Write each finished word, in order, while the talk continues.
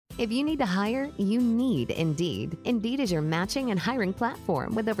If you need to hire, you need Indeed. Indeed is your matching and hiring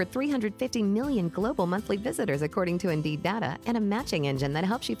platform with over 350 million global monthly visitors according to Indeed data and a matching engine that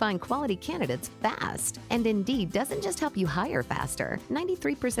helps you find quality candidates fast. And Indeed doesn't just help you hire faster.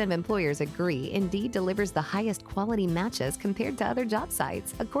 93% of employers agree Indeed delivers the highest quality matches compared to other job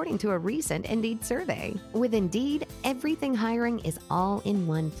sites, according to a recent Indeed survey. With Indeed, everything hiring is all in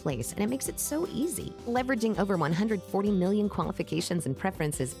one place, and it makes it so easy. Leveraging over 140 million qualifications and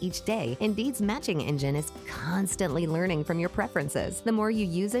preferences each day, Indeed's matching engine is constantly learning from your preferences. The more you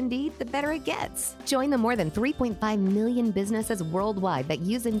use Indeed, the better it gets. Join the more than 3.5 million businesses worldwide that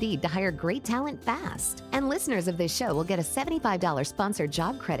use Indeed to hire great talent fast. And listeners of this show will get a $75 sponsored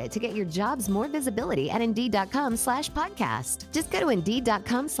job credit to get your jobs more visibility at Indeed.com/podcast. Just go to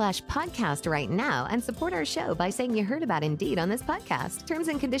Indeed.com/podcast right now and support our show by saying you heard about Indeed on this podcast. Terms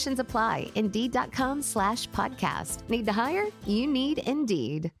and conditions apply. Indeed.com/podcast. Need to hire? You need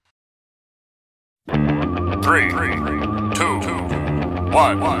Indeed. 3, 2,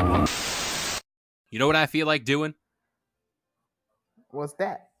 1. You know what I feel like doing? What's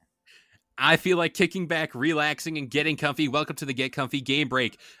that? I feel like kicking back, relaxing, and getting comfy. Welcome to the Get Comfy Game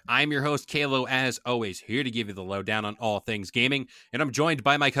Break. I'm your host, Kalo, as always, here to give you the lowdown on all things gaming, and I'm joined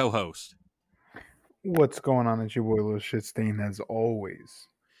by my co-host. What's going on? It's your boy, Lil Shitstain, as always.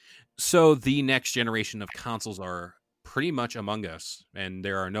 So the next generation of consoles are pretty much among us, and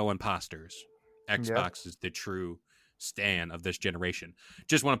there are no imposters. Xbox is the true stan of this generation.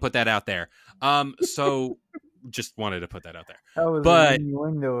 Just want to put that out there. So just wanted to put that out there. That was an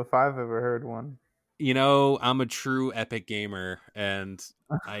innuendo if I've ever heard one. You know, I'm a true epic gamer, and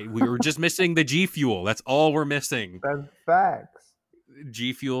we were just missing the G Fuel. That's all we're missing. That's facts.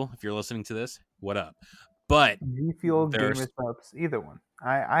 G Fuel, if you're listening to this, what up? But G Fuel, Gamer Subs, either one.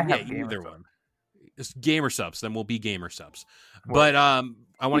 I have either one. It's Gamer Subs, then we'll be Gamer Subs. But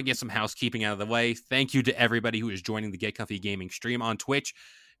I want to get some housekeeping out of the way. Thank you to everybody who is joining the Get Comfy Gaming stream on Twitch.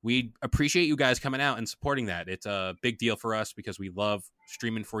 We appreciate you guys coming out and supporting that. It's a big deal for us because we love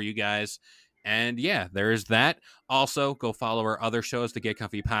streaming for you guys. And yeah, there is that. Also, go follow our other shows, the Get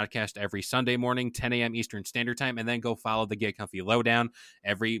Comfy Podcast, every Sunday morning, 10 a.m. Eastern Standard Time. And then go follow the Get Comfy Lowdown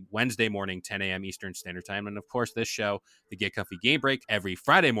every Wednesday morning, 10 a.m. Eastern Standard Time. And of course, this show, the Get Comfy Game Break, every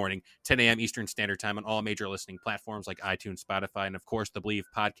Friday morning, 10 a.m. Eastern Standard Time on all major listening platforms like iTunes, Spotify, and of course, the Believe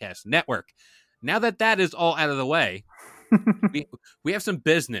Podcast Network. Now that that is all out of the way, we have some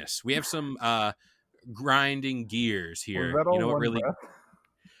business. We have some grinding gears here. You know what really... Breath?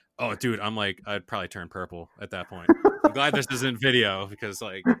 Oh, dude, I'd probably turn purple at that point. I'm glad this isn't video because,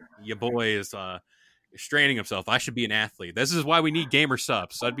 your boy is straining himself. I should be an athlete. This is why we need Gamer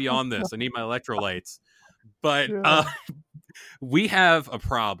Subs. I'd be on this. I need my electrolytes. But we have a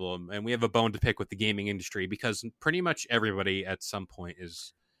problem, and we have a bone to pick with the gaming industry because pretty much everybody at some point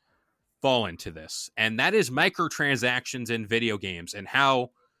is fallen to this. And that is microtransactions in video games and how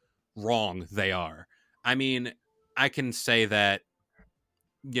wrong they are. I mean, I can say that,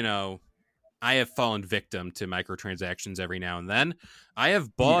 I have fallen victim to microtransactions every now and then. I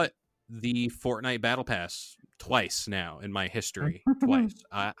have bought the Fortnite Battle Pass twice now in my history. Twice.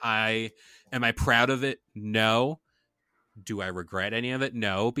 Am I proud of it? No. Do I regret any of it?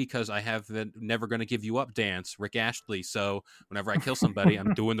 No, because I have the never going to give you up dance, Rick Astley. So whenever I kill somebody,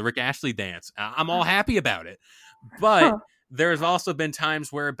 I'm doing the Rick Astley dance. I'm all happy about it. But there's also been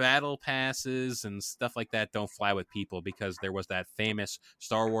times where battle passes and stuff like that don't fly with people because there was that famous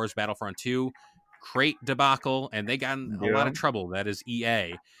Star Wars Battlefront 2 crate debacle, and they got in a lot of trouble. That is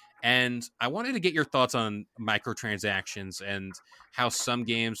EA. And I wanted to get your thoughts on microtransactions and how some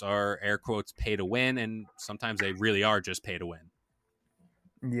games are, air quotes, pay to win, and sometimes they really are just pay to win.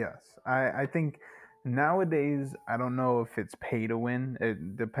 Yes. I think nowadays, I don't know if it's pay to win.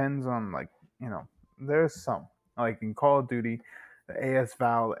 It depends on, there's some. Like in Call of Duty, the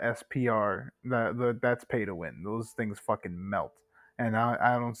ASVAL, SPR, that's pay to win. Those things fucking melt. And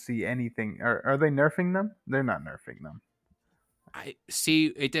I don't see anything. Are they nerfing them? They're not nerfing them. I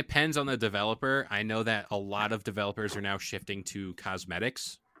see. It depends on the developer. I know that a lot of developers are now shifting to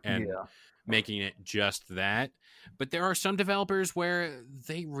cosmetics and making it just that. But there are some developers where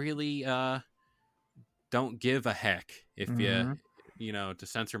they really don't give a heck if to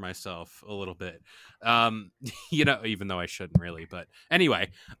censor myself a little bit, even though I shouldn't really. But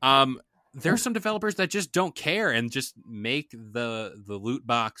anyway, there's some developers that just don't care and just make the loot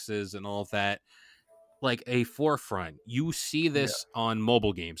boxes and all of that like a forefront. You see this on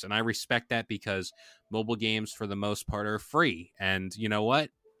mobile games, and I respect that because mobile games for the most part are free. And you know what?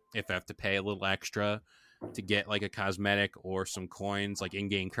 If I have to pay a little extra to get like a cosmetic or some coins, like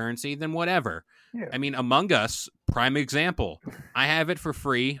in-game currency, then whatever. Yeah. I mean, Among Us, prime example. I have it for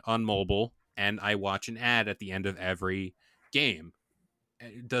free on mobile, and I watch an ad at the end of every game.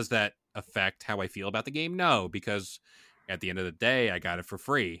 Does that affect how I feel about the game? No, because at the end of the day, I got it for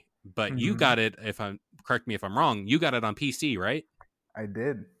free. But you got it, correct me if I'm wrong, you got it on PC, right? I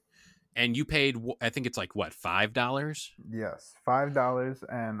did. And you paid, I think it's like, what, $5? Yes, $5,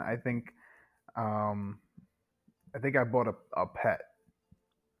 and I think I bought a pet.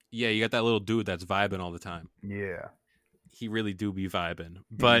 Yeah, you got that little dude that's vibing all the time. Yeah. He really do be vibing.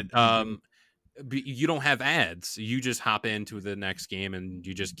 But you don't have ads. You just hop into the next game and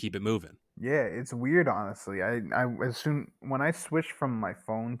you just keep it moving. Yeah, it's weird, honestly. When I switched from my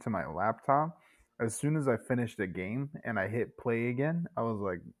phone to my laptop, as soon as I finished the game and I hit play again, I was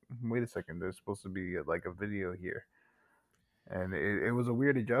like, wait a second, there's supposed to be like a video here. And it was a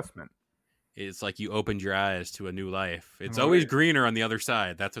weird adjustment. It's like you opened your eyes to a new life. It's always greener on the other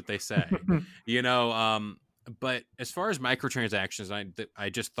side. That's what they say. But as far as microtransactions, I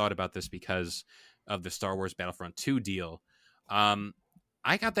just thought about this because of the Star Wars Battlefront 2 deal.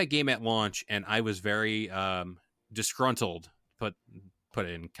 I got that game at launch, and I was very disgruntled, put it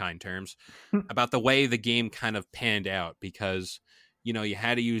in kind terms, about the way the game kind of panned out because, you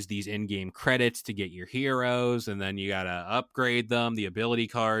had to use these in-game credits to get your heroes, and then you got to upgrade them, the ability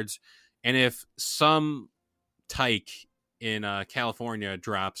cards. And if some tyke in California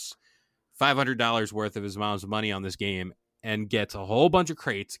drops $500 worth of his mom's money on this game and gets a whole bunch of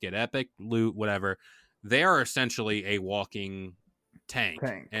crates, get epic loot, whatever, they are essentially a walking tank.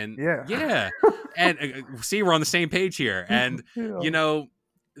 And yeah. And see, we're on the same page here. And,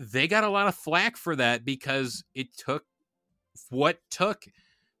 they got a lot of flack for that because it took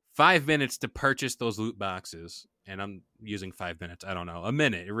 5 minutes to purchase those loot boxes. And I'm using 5 minutes. I don't know. A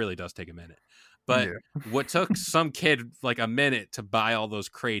minute. It really does take a minute. But what took some kid like a minute to buy all those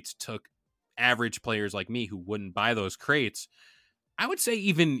crates took average players like me who wouldn't buy those crates, I would say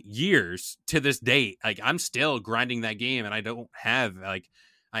even years to this date. Like I'm still grinding that game and I don't have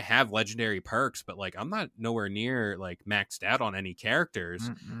I have legendary perks, but like I'm not nowhere near like maxed out on any characters.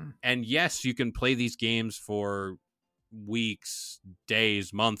 And yes, you can play these games for weeks,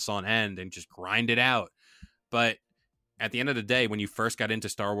 days, months on end and just grind it out. But at the end of the day, when you first got into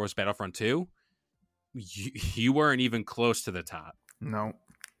Star Wars Battlefront 2, you weren't even close to the top. No.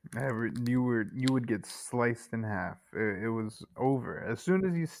 You would get sliced in half. It was over. As soon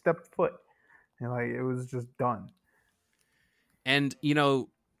as you stepped foot, it was just done. And,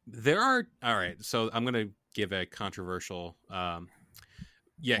 there are... All right, so I'm going to give a controversial...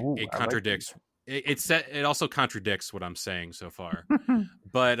 it contradicts... It also contradicts what I'm saying so far.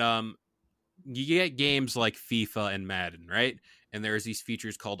 But you get games like FIFA and Madden, right? And there's these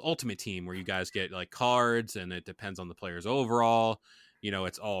features called Ultimate Team where you guys get like cards and it depends on the player's overall.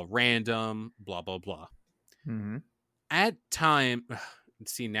 It's all random, blah, blah, blah. Mm-hmm. At time...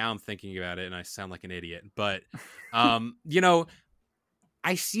 See, now I'm thinking about it and I sound like an idiot. But,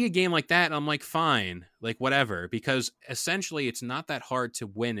 I see a game like that and I'm like, fine, like whatever. Because essentially it's not that hard to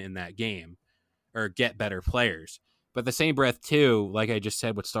win in that game or get better players. But the same breath, too, like I just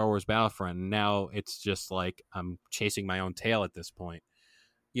said with Star Wars Battlefront, now it's just like I'm chasing my own tail at this point.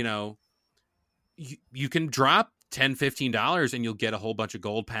 You can drop $10, $15 and you'll get a whole bunch of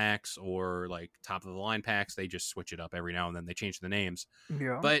gold packs or like top of the line packs. They just switch it up every now and then. They change the names.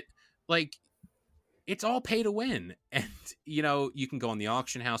 Yeah. But like it's all pay to win. And, you can go on the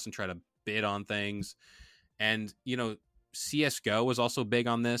auction house and try to bid on things. And, CSGO was also big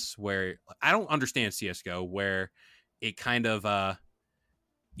on this where I don't understand CSGO where it kind of,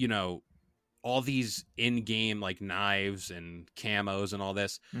 all these in-game like knives and camos and all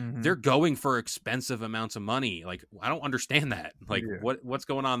this, they're going for expensive amounts of money. Like, I don't understand that. Like what's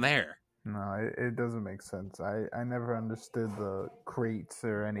going on there? No, it doesn't make sense. I never understood the crates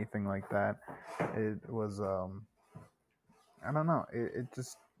or anything like that. It was, I don't know. It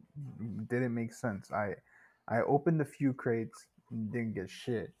just didn't make sense. I opened a few crates and didn't get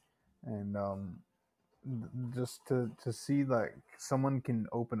shit. And, just to see like someone can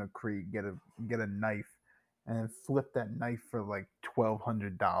open a crate, get a knife, and flip that knife for like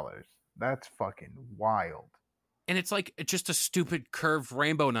 $1,200. That's fucking wild. And it's like just a stupid curved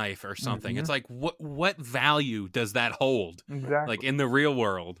rainbow knife or something. It's like what value does that hold? Exactly. Like in the real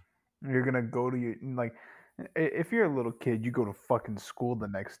world, you're gonna go to your like. If you're a little kid, you go to fucking school the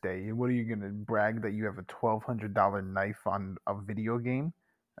next day. What are you gonna brag that you have a $1,200 knife on a video game?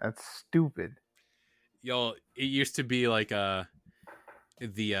 That's stupid. It used to be like the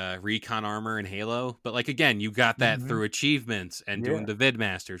recon armor in Halo, but like again, you got that through achievements and doing the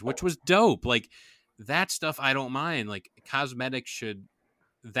VidMasters, which was dope. Like that stuff I don't mind. Like cosmetics should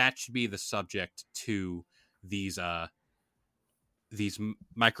be the subject to these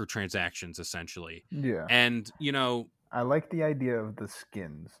microtransactions essentially. Yeah, And I like the idea of the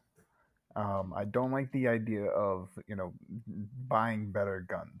skins. I don't like the idea of buying better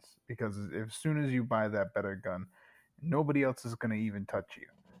guns, because as soon as you buy that better gun, nobody else is gonna even touch you.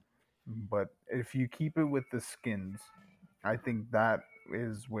 But if you keep it with the skins, I think that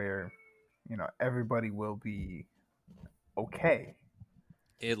is where everybody will be okay.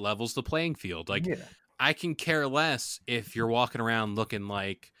 it levels the playing field. Like Yeah. I can care less if you're walking around looking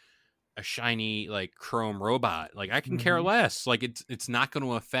like a shiny like chrome robot. Like I can care Hmm. less. Like it's not going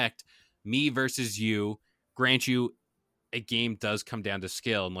to affect me versus you. Grant you, a game does come down to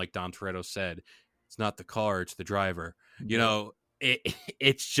skill, and like Dom Toretto said, it's not the car, it's the driver. Yep.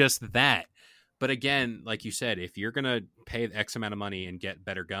 It's just that. But again, like you said, if you're gonna pay X amount of money and get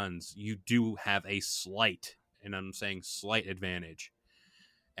better guns, you do have a slight, and I'm saying slight advantage.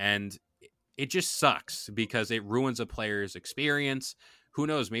 And it just sucks because it ruins a player's experience. Who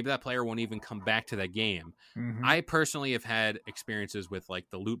knows? Maybe that player won't even come back to that game. Hmm. I personally have had experiences with like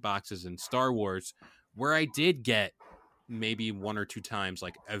the loot boxes in Star Wars where I did get maybe one or two times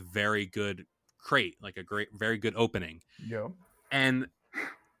like a very good crate, like a very good opening. Yep. And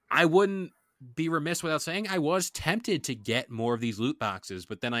I wouldn't be remiss without saying I was tempted to get more of these loot boxes,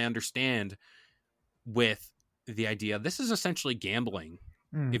 but then I understand with the idea this is essentially gambling.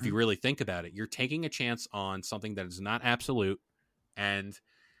 If you Hmm. really think about it, you're taking a chance on something that is not absolute. And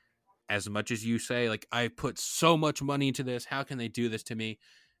as much as you say, like, I put so much money into this, how can they do this to me?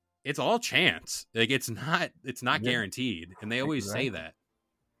 It's all chance. Like it's not Yeah. guaranteed. And they always say Exactly.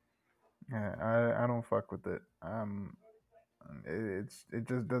 that. Yeah, I don't fuck with it. It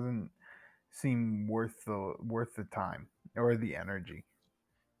just doesn't seem worth the time or the energy.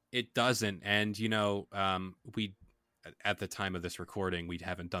 It doesn't. And we at the time of this recording, we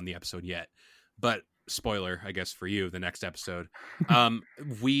haven't done the episode yet. But spoiler, I guess, for you, the next episode.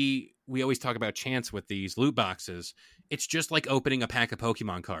 We always talk about chance with these loot boxes. It's just like opening a pack of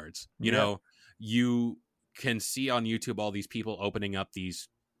Pokemon cards. Yeah. You can see on YouTube all these people opening up these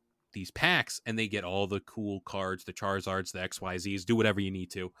packs, and they get all the cool cards, the Charizards, the XYZs, do whatever you need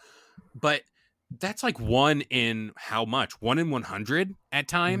to. But that's like one in how much? 1 in 100 at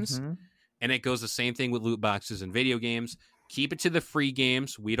times. Hmm. And it goes the same thing with loot boxes and video games. Keep it to the free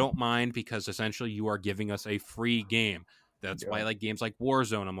games. We don't mind because essentially you are giving us a free game. That's why Yep. like games like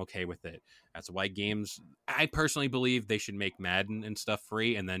Warzone, I'm okay with it. That's why I personally believe they should make Madden and stuff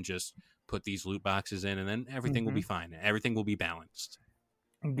free and then just put these loot boxes in, and then everything will Hmm. be fine. Everything will be balanced.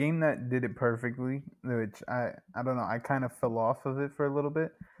 A game that did it perfectly, which I don't know, I kind of fell off of it for a little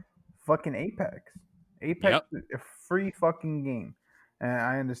bit. Fucking Apex. Apex Yep. is a free fucking game. And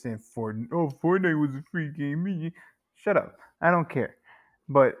I understand Fortnite was a free game. Shut up. I don't care.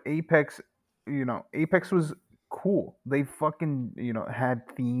 But Apex was cool. They fucking, had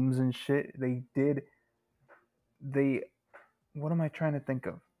themes and shit. They what am I trying to think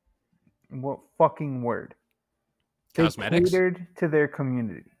of? What fucking word? They Cosmetics? catered to their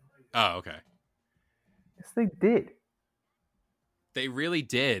community. Oh, okay. Yes, they did. They really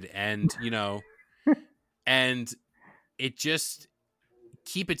did. And, and it just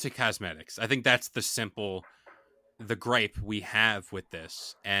keep it to cosmetics. I think that's the gripe we have with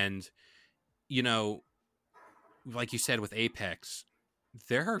this. And, like you said with Apex,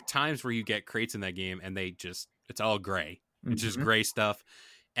 there are times where you get crates in that game and it's all gray. It's just Hmm. gray stuff.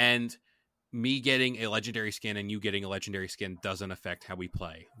 And me getting a legendary skin and you getting a legendary skin doesn't affect how we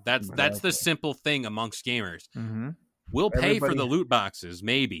play. That's the Exactly. simple thing amongst gamers. Hmm. We'll pay for Everybody. the loot boxes,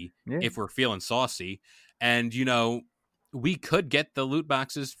 maybe, Yeah. if we're feeling saucy. And, we could get the loot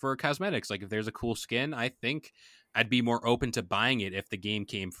boxes for cosmetics. Like, if there's a cool skin, I think I'd be more open to buying it if the game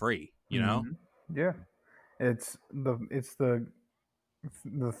came free, Hmm. Yeah. It's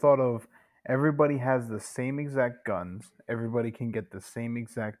the thought of everybody has the same exact guns. Everybody can get the same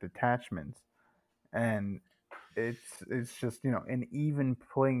exact attachments, and it's just an even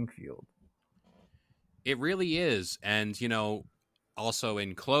playing field. It really is. And, also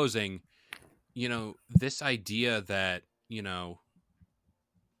in closing, this idea that,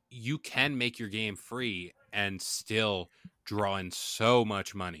 you can make your game free and still draw in so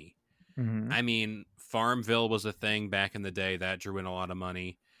much money. Hmm. I mean, Farmville was a thing back in the day that drew in a lot of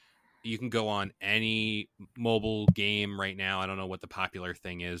money. You can go on any mobile game right now. I don't know what the popular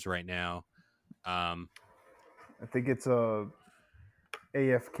thing is right now. I think it's a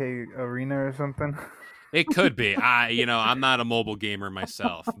AFK arena or something. It could be. I'm not a mobile gamer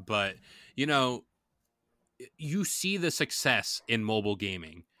myself, but you see the success in mobile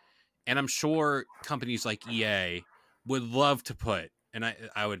gaming. And I'm sure companies like EA would love to put, and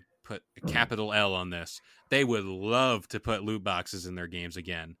I would put a capital L on this, they would love to put loot boxes in their games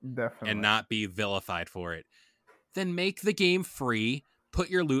again. Definitely. And not be vilified for it. Then make the game free, put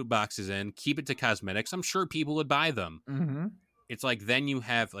your loot boxes in, keep it to cosmetics. I'm sure people would buy them. Mm-hmm. It's like, then you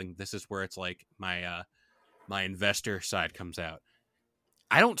have, like, this is where it's like my investor side comes out.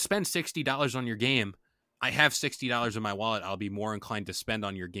 I don't spend $60 on your game. I have $60 in my wallet. I'll be more inclined to spend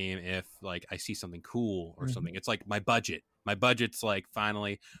on your game if, like, I see something cool or something. It's like my budget. My budget's like,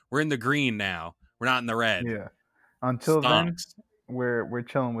 finally, we're in the green now. We're not in the red. Yeah. Until Stonks. then, we're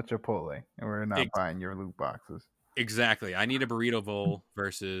chilling with Chipotle, and we're not buying your loot boxes. Exactly. I need a burrito bowl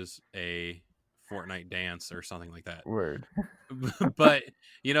versus a Fortnite dance or something like that. Word. But,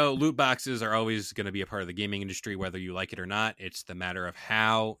 loot boxes are always going to be a part of the gaming industry, whether you like it or not. It's the matter of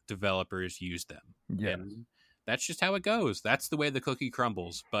how developers use them. Yes. And that's just how it goes. That's the way the cookie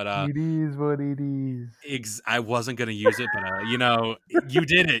crumbles. But it is what it is. I wasn't going to use it, but you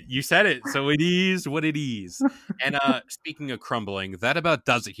did it. You said it. So it is what it is. And speaking of crumbling, that about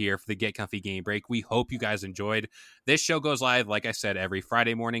does it here for the Get Comfy Game Break. We hope you guys enjoyed. This show goes live, like I said, every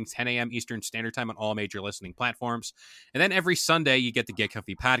Friday morning, 10 a.m. Eastern Standard Time on all major listening platforms. And then every Sunday, you get the Get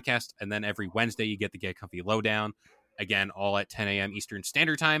Comfy podcast. And then every Wednesday, you get the Get Comfy Lowdown. Again, all at 10 a.m. Eastern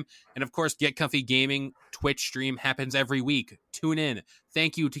Standard Time. And of course, Get Comfy Gaming Twitch stream happens every week. Tune in.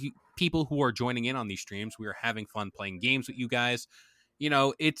 Thank you to people who are joining in on these streams. We are having fun playing games with you guys.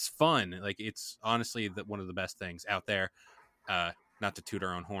 It's fun. Like, it's honestly one of the best things out there. Not to toot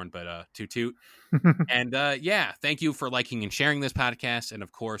our own horn, but toot. And thank you for liking and sharing this podcast. And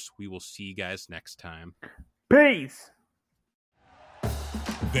of course, we will see you guys next time. Peace.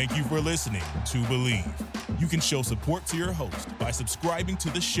 Thank you for listening to Believe. You can show support to your host by subscribing to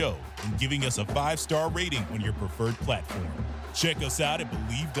the show and giving us a 5-star rating on your preferred platform. Check us out at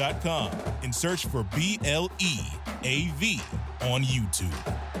Believe.com and search for BLEAV on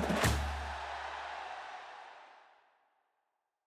YouTube.